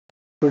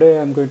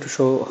Today I'm going to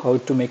show how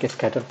to make a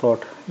scatter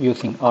plot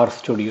using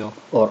RStudio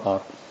or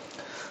R.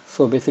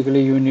 So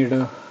basically you need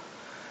a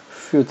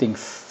few things.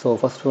 So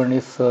first one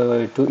is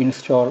to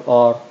install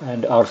R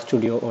and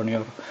RStudio on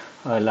your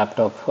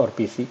laptop or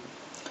PC.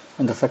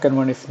 And the second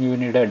one is you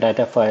need a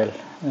data file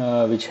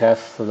which has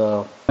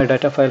my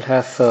data file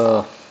has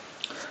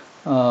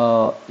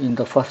in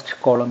the first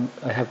column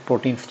I have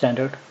protein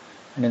standard,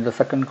 and in the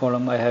second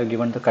column I have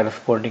given the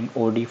corresponding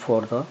OD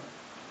for the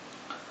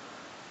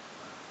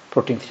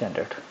protein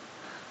standard.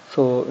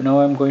 So now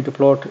I'm going to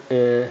plot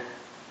a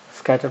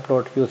scatter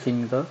plot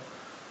using the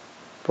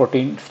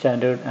protein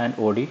standard and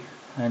OD,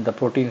 and the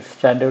protein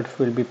standards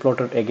will be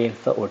plotted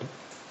against the OD.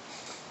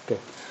 Okay,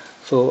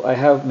 so I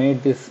have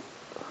made this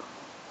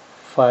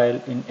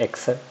file in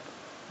Excel,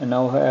 and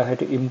now I have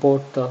to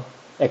import the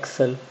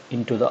Excel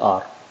into the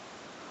R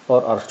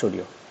or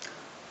RStudio.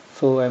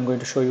 So I'm going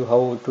to show you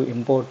how to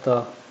import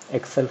the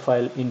Excel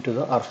file into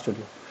the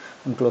RStudio.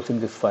 I'm closing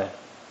this file.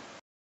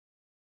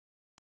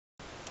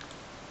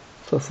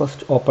 So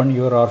first open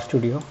your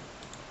RStudio.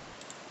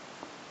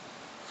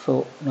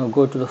 So now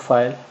go to the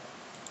file,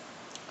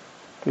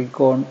 click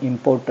on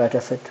import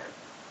dataset,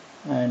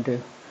 and you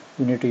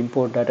need to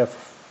import data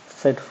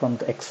set from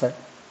the Excel.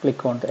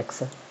 Click on the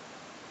Excel,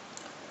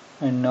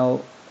 and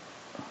now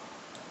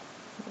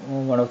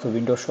one of the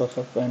windows shows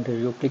up, and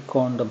you click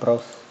on the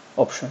browse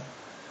option,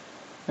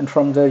 and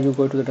from there you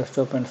go to the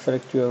desktop and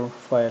select your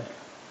file.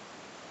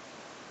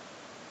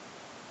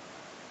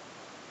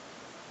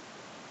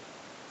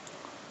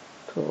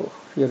 So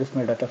here is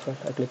my data file.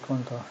 I click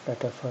on the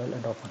data file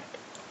and open it.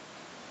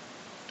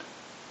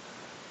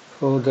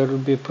 So there will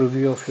be a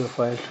preview of your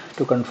file.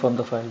 To confirm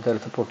the file, there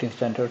is a protein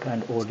standard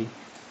and OD.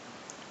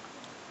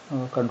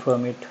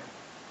 Confirm it,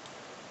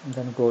 and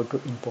then go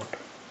to import.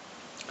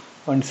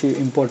 Once you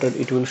import it,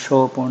 it will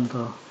show up on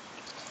the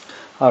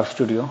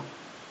RStudio.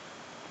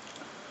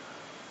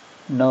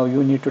 Now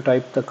you need to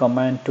type the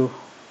command to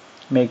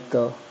make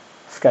the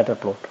scatter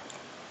plot.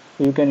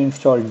 You can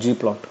install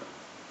gplot.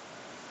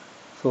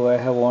 So I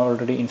have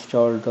already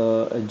installed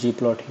the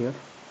gplot here.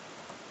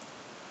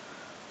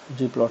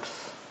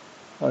 Gplots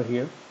are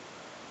here,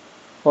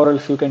 or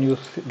else you can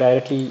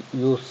directly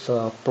use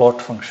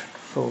plot function.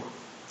 So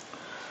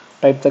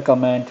type the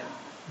command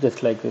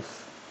just like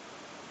this.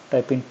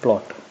 Type in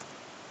plot,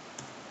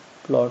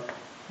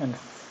 and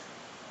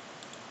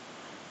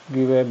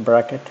give a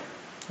bracket,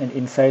 and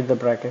inside the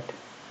bracket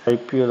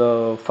type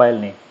the file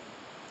name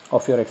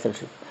of your Excel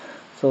sheet.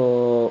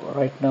 So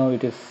right now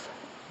it is,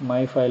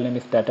 my file name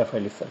is data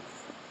file itself.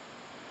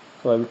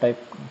 So I will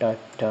type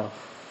data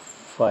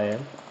file,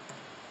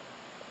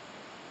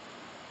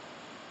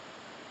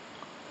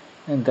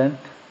 and then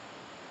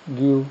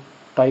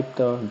type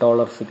the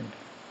dollar sign,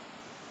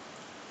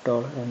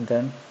 and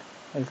then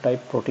I'll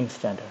type protein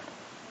standard.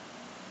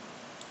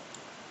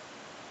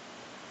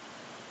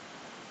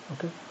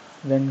 Okay,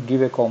 then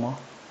give a comma,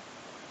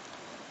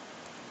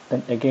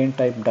 then again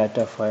type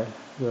data file,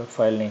 your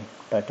file name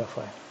data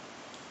file,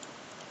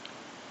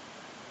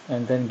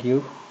 and then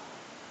give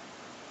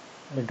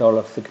a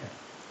dollar sign,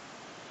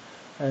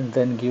 and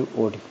then give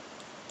OD.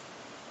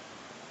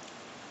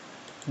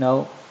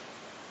 Now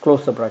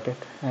close the bracket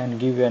and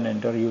give an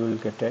enter. You will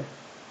get a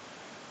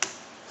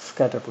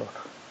scatter plot.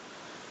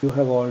 You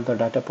have all the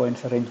data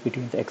points arranged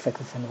between the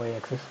x-axis and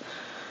y-axis,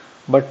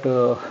 but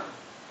you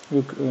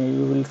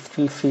will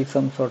still see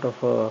some sort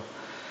of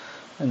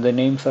and the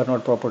names are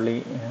not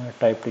properly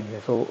typed in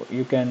here. So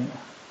you can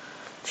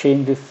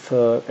change this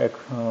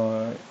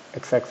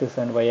x-axis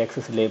and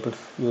y-axis labels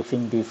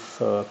using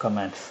these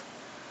commands.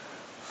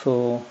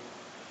 So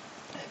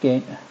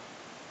again,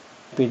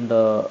 in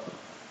the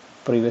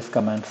previous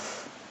commands,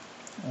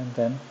 and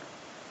then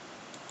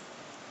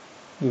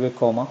give a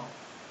comma,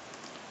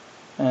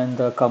 and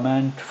the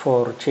command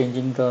for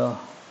changing the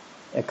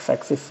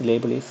x-axis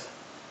label is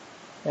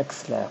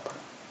xlab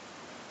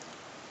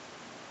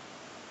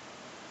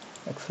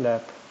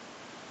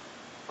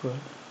equal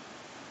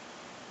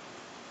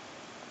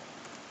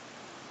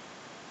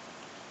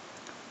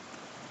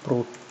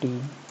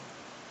protein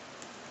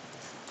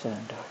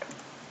standard,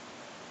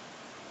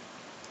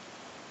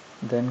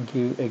 then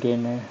give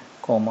again a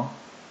comma.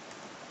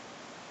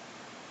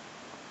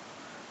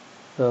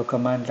 The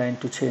command line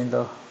to change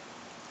the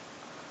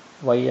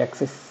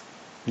y-axis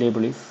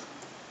label is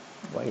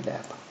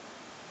ylab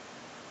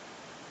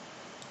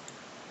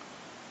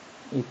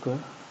equal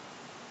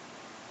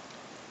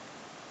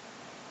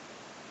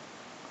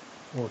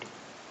OD.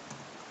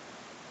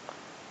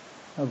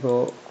 Now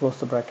go close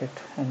the bracket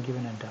and give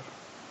an enter.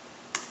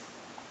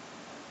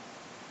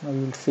 Now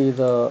you will see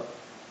the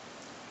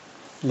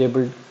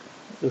label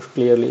is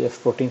clearly as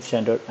protein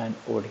standard and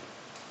OD,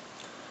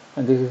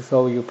 and this is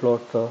how you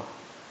plot the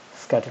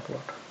scatter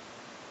plot.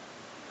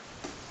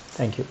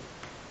 Thank you.